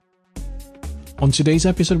On today's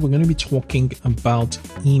episode, we're going to be talking about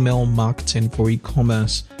email marketing for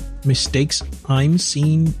e-commerce, mistakes I'm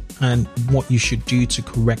seeing, and what you should do to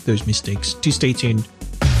correct those mistakes. Do stay tuned.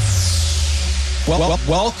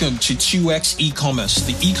 Welcome to 2X eCommerce,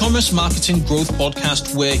 the e-commerce marketing growth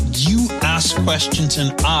podcast where you ask questions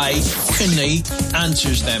and I, Kunle,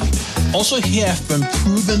 answers them. Also hear from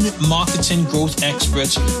proven marketing growth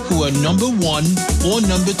experts who are number one or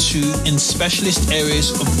number two in specialist areas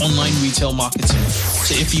of online retail marketing.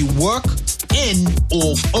 So if you work in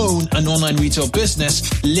or own an online retail business,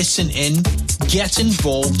 listen in, get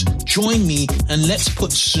involved, join me, and let's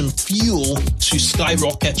put some fuel to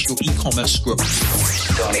skyrocket your e-commerce growth.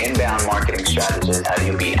 So an inbound marketing strategist, how do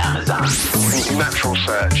you beat Amazon? Natural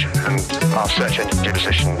search and our search engine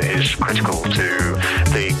position is critical to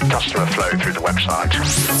the customer flow through the website.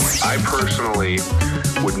 I personally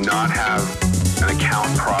would not have an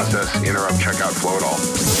account process interrupt checkout flow at all.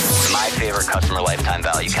 My favorite customer lifetime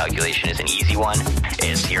value calculation is an easy one.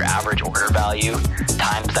 It's your average order value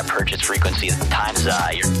times that purchase frequency times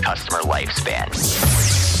your customer lifespan.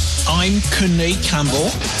 I'm Kunle Campbell.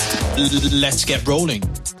 Let's get rolling.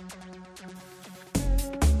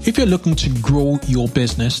 If you're looking to grow your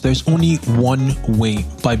business, there's only one way: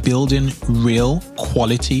 by building real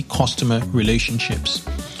quality customer relationships.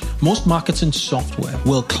 Most marketing software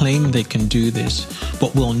will claim they can do this,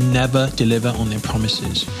 but will never deliver on their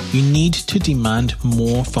promises. You need to demand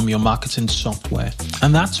more from your marketing software,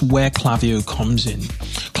 and that's where Klaviyo comes in.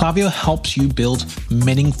 Klaviyo helps you build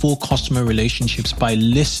meaningful customer relationships by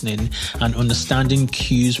listening and understanding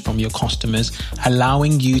cues from your customers,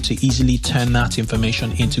 allowing you to easily turn that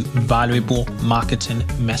information into valuable marketing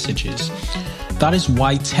messages. That is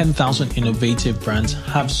why 10,000 innovative brands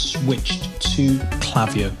have switched to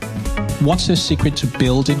Klaviyo. What's the secret to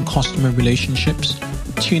building customer relationships?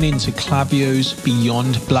 Tune in to Klaviyo's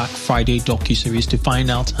Beyond Black Friday docuseries to find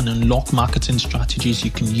out and unlock marketing strategies you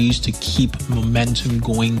can use to keep momentum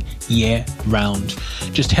going year round.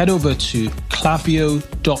 Just head over to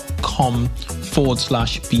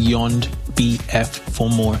klaviyo.com/beyondbf for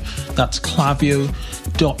more. That's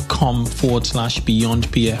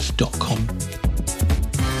klaviyo.com/beyondbf.com.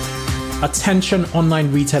 Attention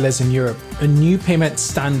online retailers in Europe. A new payment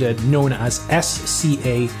standard known as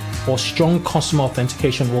SCA, or Strong Customer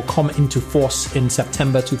Authentication, will come into force in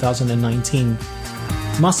September 2019.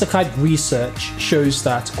 Mastercard research shows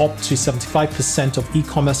that up to 75% of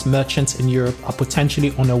e-commerce merchants in Europe are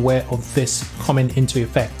potentially unaware of this coming into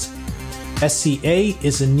effect. SCA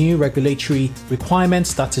is a new regulatory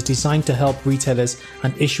requirement that is designed to help retailers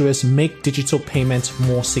and issuers make digital payments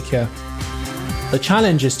more secure. The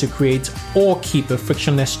challenge is to create or keep a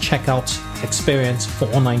frictionless checkout experience for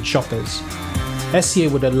online shoppers. SCA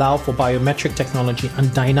would allow for biometric technology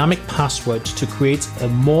and dynamic passwords to create a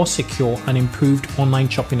more secure and improved online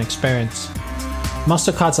shopping experience.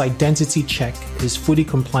 Mastercard's identity check is fully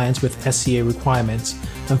compliant with SCA requirements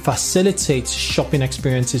and facilitates shopping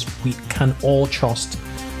experiences we can all trust,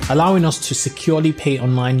 allowing us to securely pay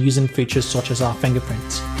online using features such as our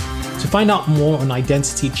fingerprints. To find out more on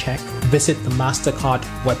identity check, visit the Mastercard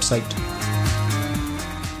website.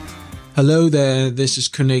 Hello there, this is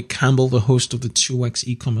Kunle Campbell, the host of the 2X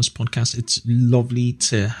e-commerce podcast. It's lovely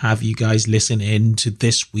to have you guys listen in to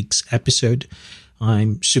this week's episode.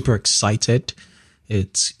 I'm super excited.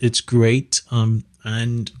 It's great. And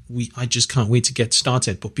I just can't wait to get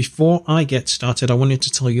started. But before I get started, I wanted to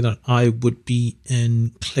tell you that I would be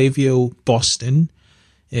in Klaviyo, Boston.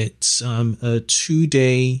 It's a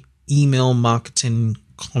 2-day email marketing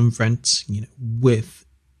conference, with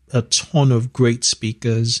a ton of great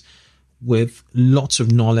speakers, with lots of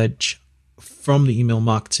knowledge from the email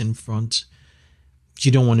marketing front.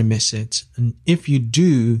 You don't want to miss it. And if you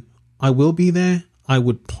do, I will be there. I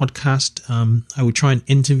would podcast. I would try and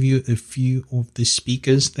interview a few of the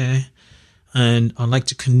speakers there. And I'd like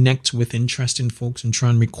to connect with interesting folks and try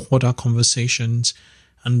and record our conversations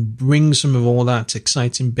and bring some of all that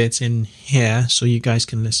exciting bits in here so you guys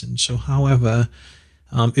can listen. So however,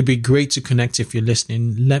 it'd be great to connect if you're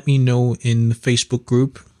listening. Let me know in the Facebook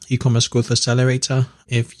group, E-commerce Growth Accelerator,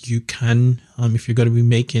 if you can, if you're going to be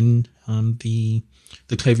making the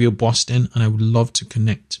Klaviyo Boston, and I would love to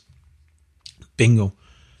connect. Bingo.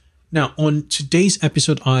 Now, on today's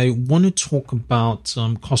episode, I want to talk about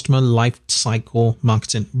customer life cycle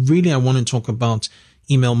marketing. Really, I want to talk about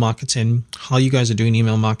email marketing, how you guys are doing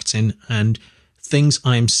email marketing, and things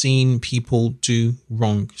I'm seeing people do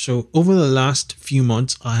wrong. So over the last few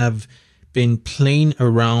months, I have been playing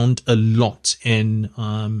around a lot in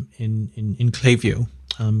Klaviyo,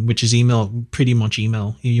 which is pretty much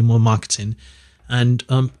email marketing, and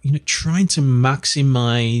trying to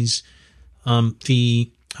maximize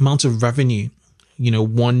the amount of revenue,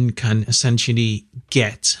 one can essentially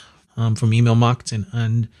get from email marketing.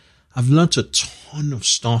 And I've learned a ton of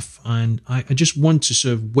stuff, and I just want to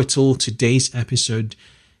sort of whittle today's episode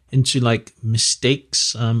into like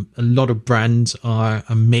mistakes a lot of brands are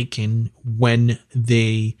making when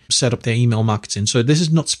they set up their email marketing. So this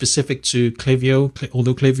is not specific to Klaviyo,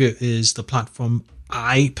 although Klaviyo is the platform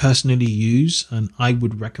I personally use and I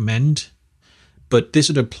would recommend, but this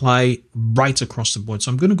would apply right across the board.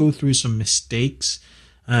 So I'm going to go through some mistakes,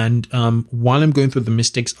 and while I'm going through the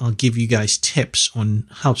mistakes, I'll give you guys tips on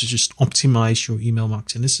how to just optimize your email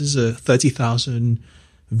marketing. This is a 30,000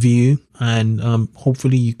 view, and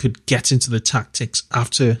hopefully you could get into the tactics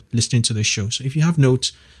after listening to this show. So if you have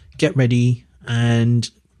notes, get ready and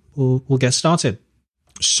we'll get started.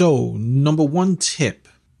 So number one tip,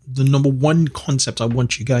 the number one concept I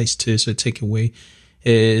want you guys to sort of take away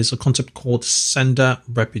is a concept called sender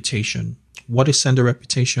reputation. What is sender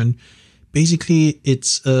reputation? Basically,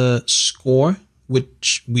 it's a score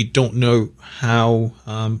which we don't know how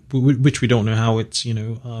it's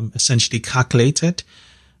essentially calculated.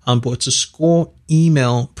 But it's a score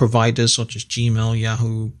email providers such as Gmail,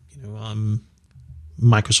 Yahoo,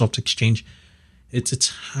 Microsoft Exchange. It's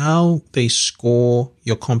how they score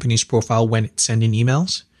your company's profile when it's sending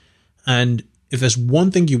emails. And if there's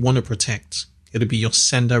one thing you want to protect, it'll be your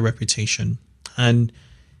sender reputation. And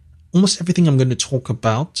almost everything I'm going to talk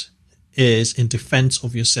about is in defense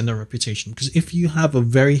of your sender reputation. Because if you have a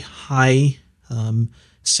very high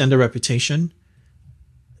sender reputation,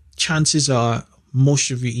 chances are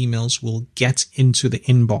most of your emails will get into the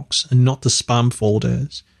inbox and not the spam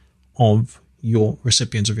folders of your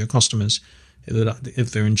recipients, of your customers.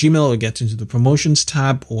 If they're in Gmail, it'll get into the promotions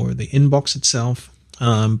tab or the inbox itself.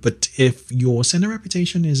 But if your sender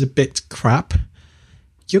reputation is a bit crap,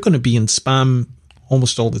 you're going to be in spam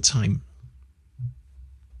almost all the time.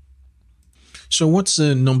 So what's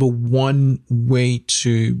the number one way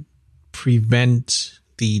to prevent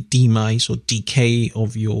the demise or decay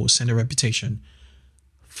of your sender reputation?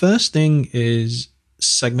 First thing is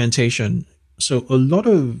segmentation. So a lot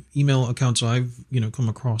of email accounts I've come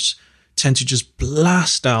across tend to just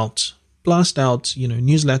blast out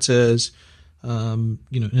newsletters,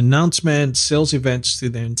 announcements, sales events through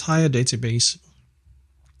their entire database.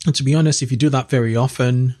 And to be honest, if you do that very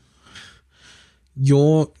often,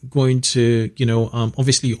 you're going to,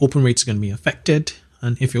 obviously your open rates are going to be affected.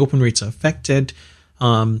 And if your open rates are affected,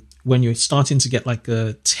 when you're starting to get like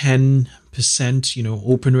a 10%,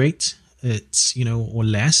 open rate, it's, or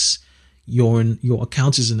less, your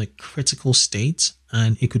account is in a critical state,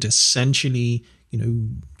 and it could essentially,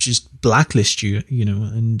 just blacklist you,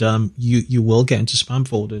 and you will get into spam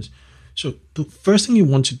folders. So the first thing you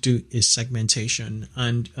want to do is segmentation.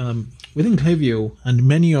 And within Klaviyo and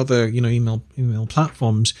many other, email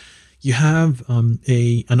platforms, you have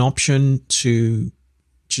an option to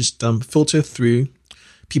just filter through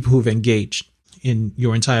people who've engaged in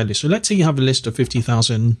your entire list. So let's say you have a list of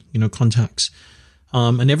 50,000, contacts.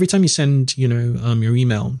 And every time you send, your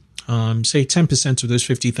email, say 10% of those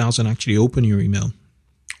 50,000 actually open your email.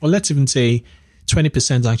 Or let's even say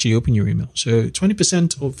 20% actually open your email. So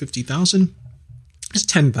 20% of 50,000 is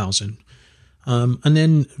 10,000. And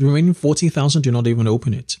then the remaining 40,000 do not even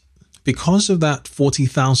open it. Because of that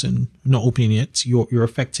 40,000 not opening it, you're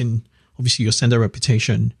affecting, obviously, your sender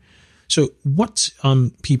reputation. So what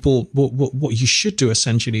you should do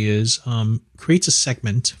essentially is create a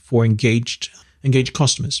segment for engaged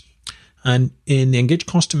customers. And in the engaged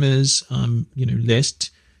customers list,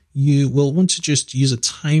 you will want to just use a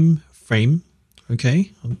time frame,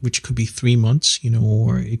 okay, which could be 3 months,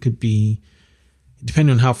 or it could be,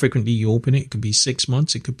 depending on how frequently you open it, it could be 6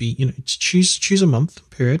 months. It could be, choose a month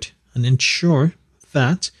period and ensure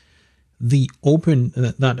that the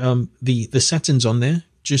settings on there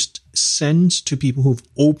just sends to people who've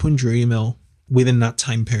opened your email within that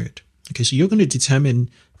time period. Okay, so you're going to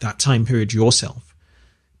determine that time period yourself,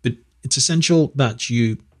 but it's essential that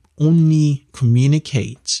you only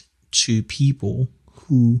communicate to people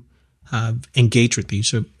who have engaged with you.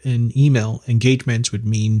 So in email, engagement would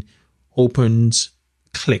mean opens,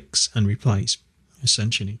 clicks, and replies,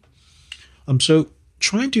 essentially. So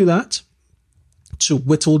try and do that to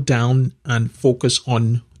whittle down and focus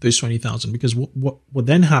on those 20,000, because what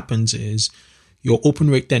then happens is your open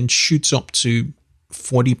rate then shoots up to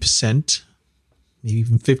 40%, maybe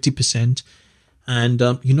even 50%. And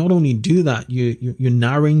you not only do that, you're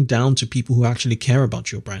narrowing down to people who actually care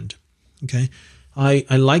about your brand. Okay. I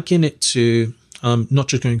liken it to not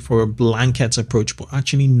just going for a blanket approach, but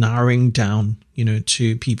actually narrowing down,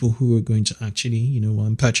 to people who are going to actually,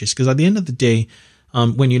 purchase. Because at the end of the day,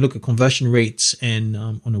 When you look at conversion rates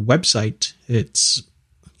on a website, it's,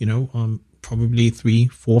 probably 3,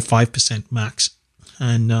 4, 5% max.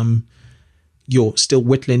 And you're still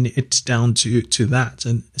whittling it down to that.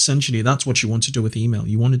 And essentially, that's what you want to do with email.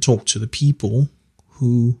 You want to talk to the people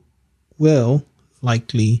who will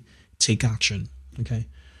likely take action. Okay.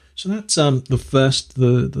 So that's my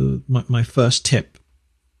first tip.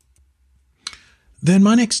 Then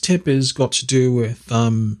my next tip is got to do with,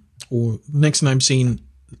 or next thing I'm seeing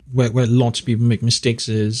where lots of people make mistakes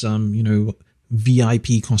is,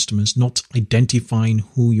 VIP customers, not identifying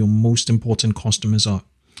who your most important customers are.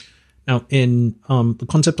 Now, in the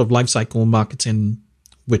concept of lifecycle marketing,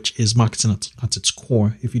 which is marketing at its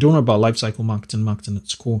core, if you don't know about lifecycle marketing at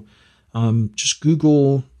its core, just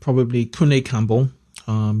Google probably Kunle Campbell,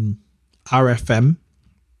 RFM,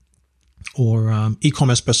 or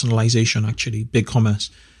e-commerce personalization, actually, BigCommerce.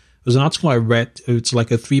 It was an article I read. It's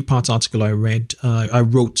like a 3-part article I read. I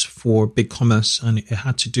wrote for BigCommerce, and it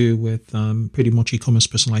had to do with pretty much e-commerce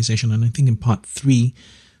personalization. And I think in part 3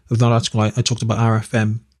 of that article, I talked about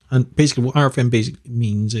RFM. And basically what RFM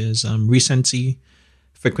means is recency,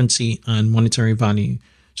 frequency, and monetary value.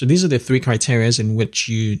 So these are the 3 criteria in which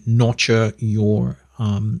you nurture your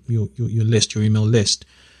list, your email list.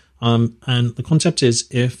 And the concept is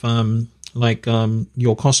if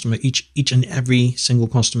your customer, each and every single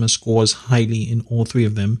customer scores highly in all 3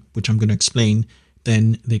 of them, which I'm going to explain,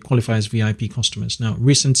 then they qualify as VIP customers. Now,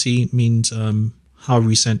 recency means how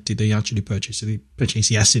recent did they actually purchase? Did they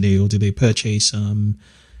purchase yesterday, or did they purchase a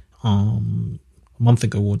month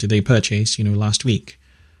ago, or did they purchase last week?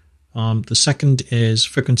 The second is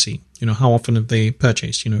frequency. How often have they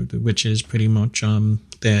purchased? Which is pretty much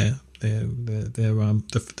their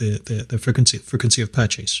frequency of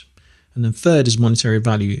purchase. And then third is monetary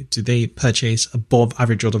value. Do they purchase above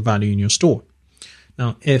average order value in your store?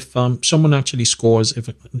 Now, if someone actually scores, if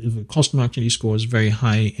a customer actually scores very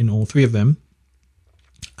high in all 3 of them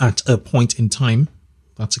at a point in time,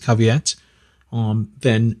 that's a caveat,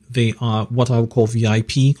 then they are what I would call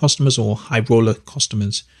VIP customers or high roller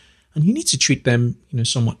customers. And you need to treat them,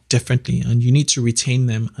 somewhat differently, and you need to retain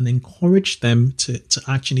them and encourage them to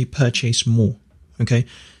actually purchase more. Okay.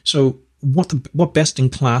 So what best in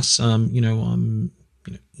class,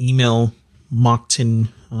 email marketing,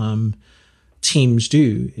 teams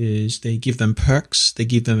do is they give them perks, they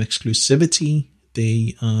give them exclusivity,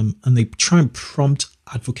 and they try and prompt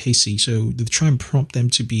advocacy. So they try and prompt them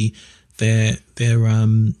to be their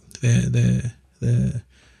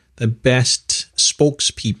best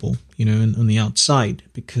spokespeople, on the outside,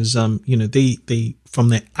 because they from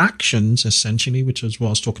their actions essentially, which is what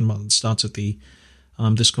I was talking about at the start of the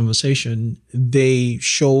this conversation, they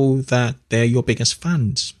show that they're your biggest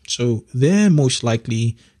fans. So they're most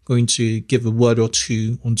likely going to give a word or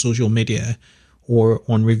 2 on social media or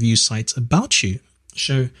on review sites about you.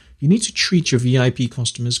 So you need to treat your VIP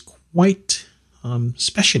customers quite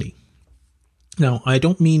specially. Now, I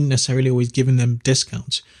don't mean necessarily always giving them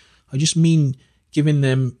discounts. I just mean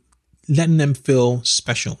letting them feel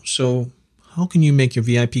special. So how can you make your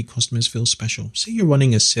VIP customers feel special? Say you're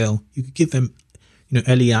running a sale, you could give them,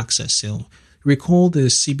 early access sale. Recall the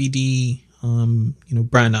CBD,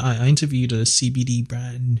 brand. I interviewed a CBD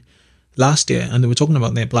brand last year, and they were talking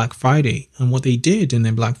about their Black Friday. And what they did in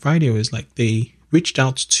their Black Friday was they reached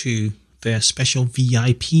out to their special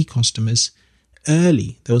VIP customers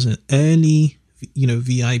early. There was an early,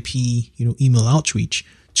 VIP, email outreach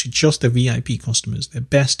to just the VIP customers, their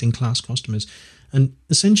best in class customers. And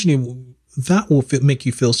essentially that will make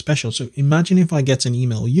you feel special. So imagine if I get an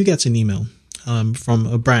email, you get an email from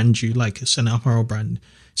a brand you like, it's an apparel brand,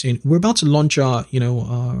 saying we're about to launch our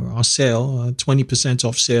sale, 20%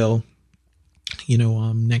 off sale,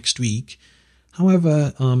 next week.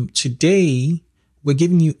 However, today we're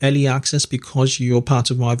giving you early access because you're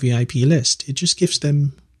part of our VIP list. It just gives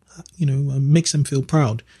them, makes them feel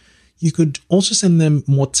proud. You could also send them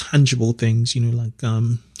more tangible things, like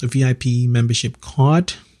a VIP membership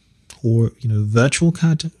card or, virtual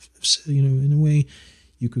card, in a way.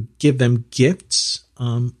 You could give them gifts,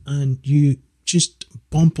 and you just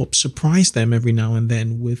surprise them every now and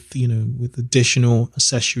then with additional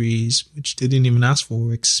accessories, which they didn't even ask for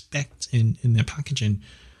or expect in their packaging.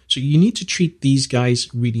 So you need to treat these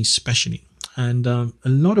guys really specially. And a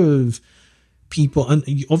lot of people, and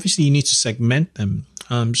obviously you need to segment them.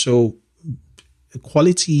 So a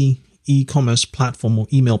quality e-commerce platform, or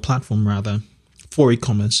email platform rather, for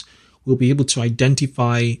e-commerce will be able to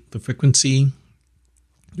identify the frequency,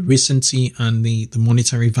 the recency, and the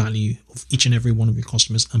monetary value of each and every one of your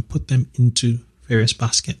customers and put them into various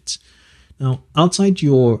baskets. Now, outside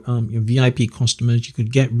your VIP customers, you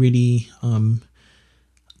could get really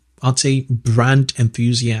I'd say brand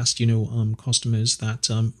enthusiast, customers that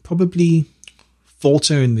probably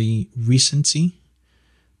falter in the recency,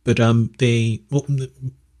 but they falter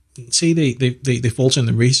in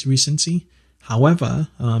the recency. However,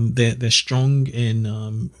 they're strong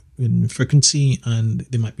in frequency, and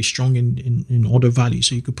they might be strong in order value.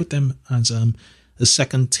 So you could put them as a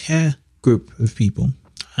second tier group of people,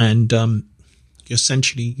 and you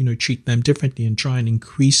essentially treat them differently and try and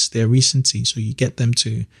increase their recency. So you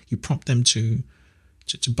prompt them to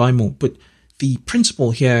buy more. But the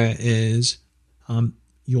principle here is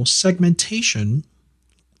your segmentation.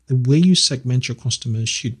 The way you segment your customers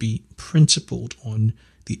should be principled on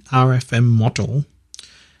the RFM model.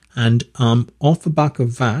 And off the back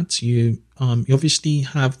of that, you obviously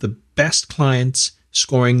have the best clients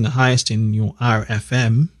scoring the highest in your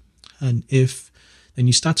RFM. And then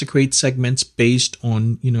you start to create segments based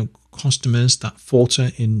on, customers that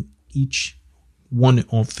falter in each one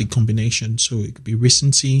of the combinations. So it could be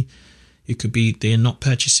recency, it could be they're not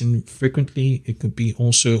purchasing frequently, it could be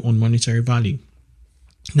also on monetary value.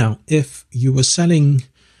 Now, if you were selling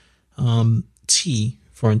tea,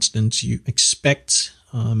 for instance, you expect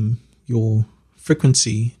your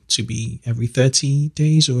frequency to be every 30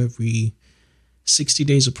 days or every 60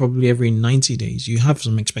 days or probably every 90 days. You have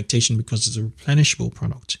some expectation because it's a replenishable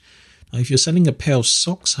product. Now, if you're selling a pair of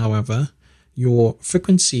socks, however, your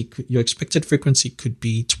expected frequency could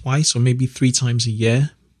be twice or maybe 3 times a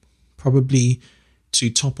year, probably to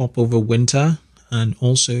top up over winter and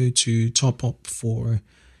also to top up for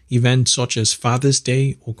events such as Father's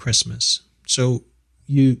Day or Christmas. So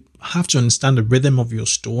you have to understand the rhythm of your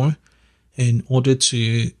store in order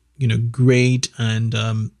to, grade and,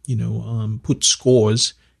 put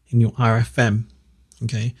scores in your RFM.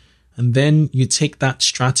 Okay. And then you take that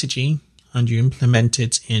strategy and you implement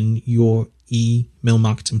it in your email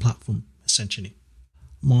marketing platform, essentially.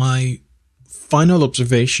 My final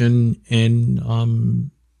observation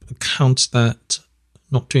in accounts that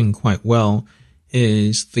not doing quite well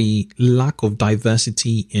is the lack of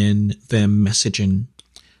diversity in their messaging.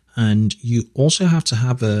 And you also have to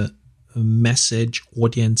have a message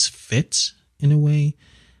audience fit in a way,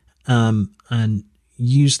 and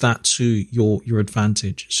use that to your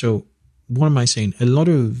advantage. So what am I saying? A lot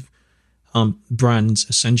of brands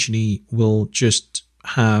essentially will just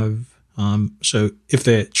have, so if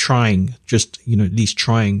they're trying, just, at least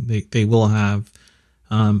trying, they will have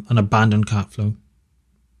an abandoned cart flow,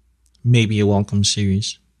 maybe a welcome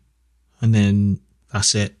series, and then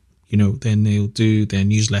that's it. Then they'll do their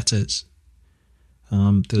newsletters,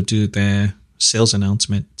 they'll do their sales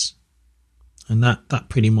announcements, and that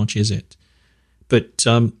pretty much is it. But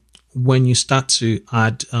when you start to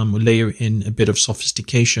add layer in a bit of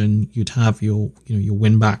sophistication, you'd have your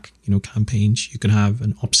win back campaigns. You can have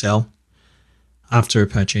an upsell after a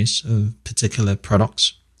purchase of particular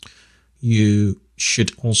products. You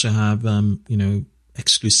should also have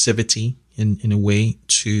exclusivity in a way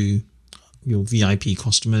to your VIP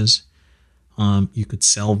customers. You could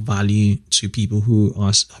sell value to people who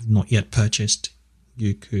have not yet purchased.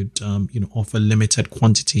 You could offer limited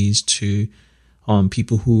quantities to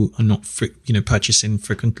people who are not purchasing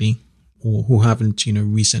frequently or who haven't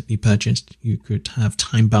recently purchased. You could have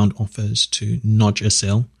time-bound offers to nudge a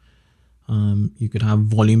sale. You could have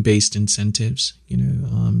volume-based incentives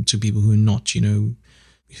to people who are not to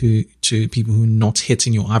people who are not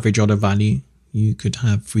hitting your average order value. You could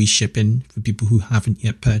have free shipping for people who haven't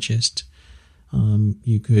yet purchased.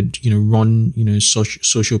 You could, run,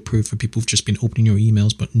 social proof for people who've just been opening your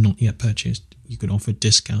emails but not yet purchased. You could offer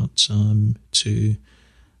discounts to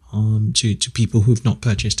people who've not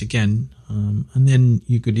purchased again, and then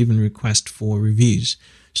you could even request for reviews.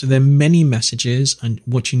 So there are many messages, and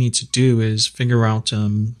what you need to do is figure out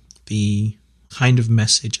the kind of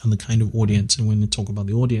message and the kind of audience. And when we talk about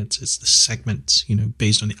the audience, it's the segments,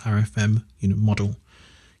 based on the RFM, model.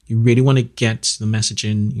 You really want to get the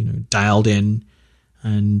messaging, dialed in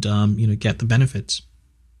and, get the benefits.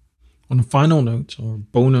 On a final note or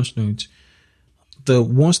bonus note, the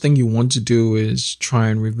worst thing you want to do is try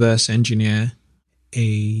and reverse engineer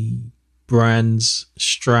a brand's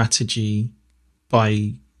strategy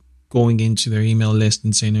by going into their email list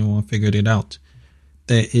and saying, I figured it out.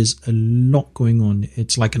 There is a lot going on.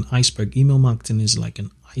 It's like an iceberg. Email marketing is like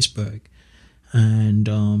an iceberg. And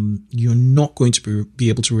you're not going to be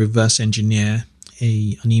able to reverse engineer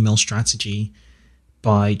an email strategy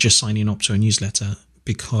by just signing up to a newsletter,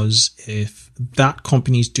 because if that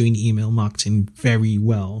company is doing email marketing very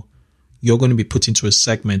well, you're going to be put into a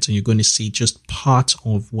segment and you're going to see just part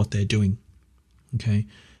of what they're doing. Okay.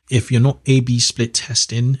 If you're not A/B split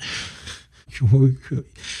testing you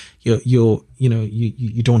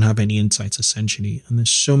don't have any insights essentially. And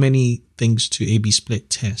there's so many things to A/B split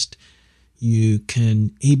test. You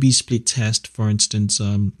can A/B split test, for instance,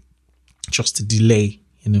 just a delay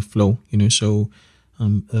in a flow, so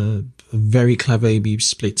a very clever A/B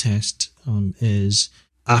split test is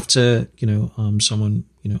after, someone,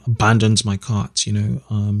 abandons my cart,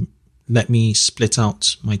 let me split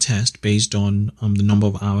out my test based on the number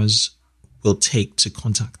of hours will take to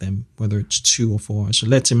contact them, whether it's 2 or 4 hours. So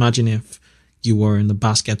let's imagine if you were in the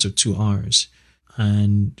basket of 2 hours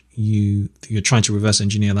and you're trying to reverse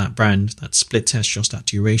engineer that brand, that split test, just that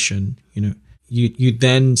duration, you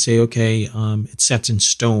then say, okay, it's set in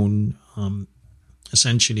stone.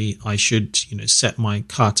 Essentially, I should, set my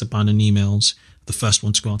cart abandon emails, the first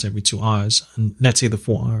one to go out every 2 hours. And let's say the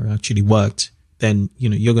 4 hour actually worked, then,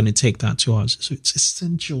 you're going to take that 2 hours. So it's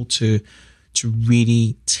essential to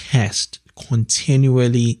really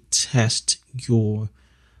continually test your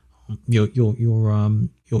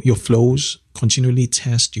flows, continually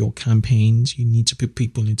test your campaigns. You need to put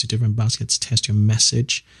people into different baskets, test your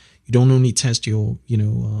message. You don't only test your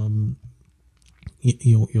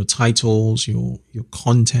titles, your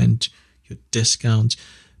content, your discounts,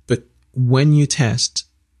 but when you test,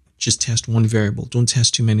 just test one variable. Don't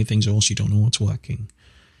test too many things or else you don't know what's working.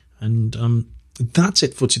 And that's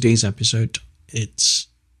it for today's episode. It's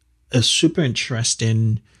a super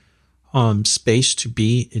interesting space to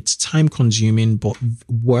be. It's time consuming, but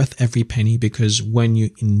worth every penny, because when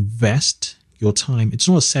you invest your time, it's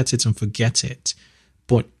not a set it and forget it,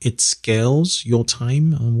 but it scales your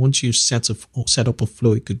time. And once you set up a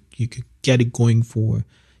flow, you could get it going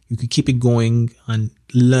you could keep it going and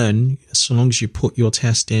learn, so long as you put your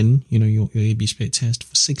test in, your A/B split test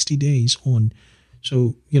for 60 days on.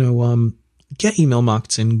 So, get email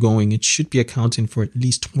marketing going. It should be accounting for at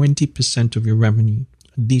least 20% of your revenue,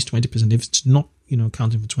 at least 20%. If it's not,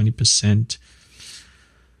 accounting for 20%,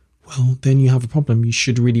 well, then you have a problem. You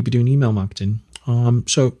should really be doing email marketing.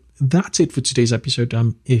 So that's it for today's episode.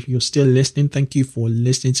 If you're still listening, thank you for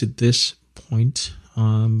listening to this point.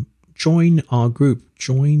 Join our group,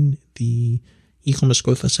 join the eCommerce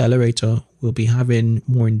Growth Accelerator. We'll be having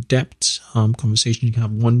more in-depth conversations. You can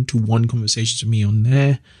have one-to-one conversations with me on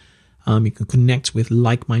there. You can connect with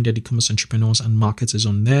like-minded e-commerce entrepreneurs and marketers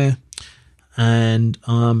on there. And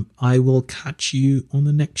I will catch you on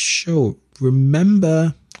the next show.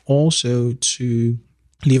 Remember also to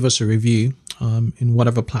leave us a review in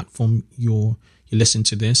whatever platform you listen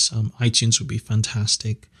to this. iTunes would be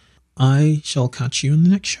fantastic. I shall catch you on the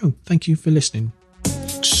next show. Thank you for listening.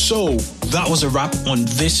 So that was a wrap on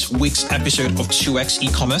this week's episode of 2X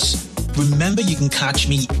eCommerce. Remember, you can catch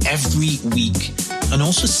me every week and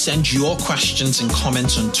also send your questions and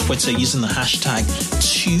comments on Twitter using the hashtag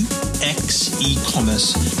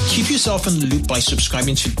 2XeCommerce. Keep yourself in the loop by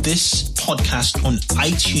subscribing to this podcast on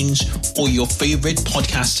iTunes or your favorite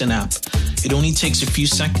podcasting app. It only takes a few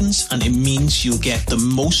seconds and it means you'll get the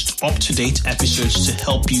most up-to-date episodes to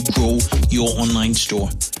help you grow your online store.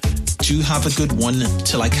 Do have a good one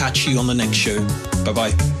till I catch you on the next show.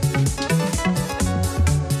 Bye-bye.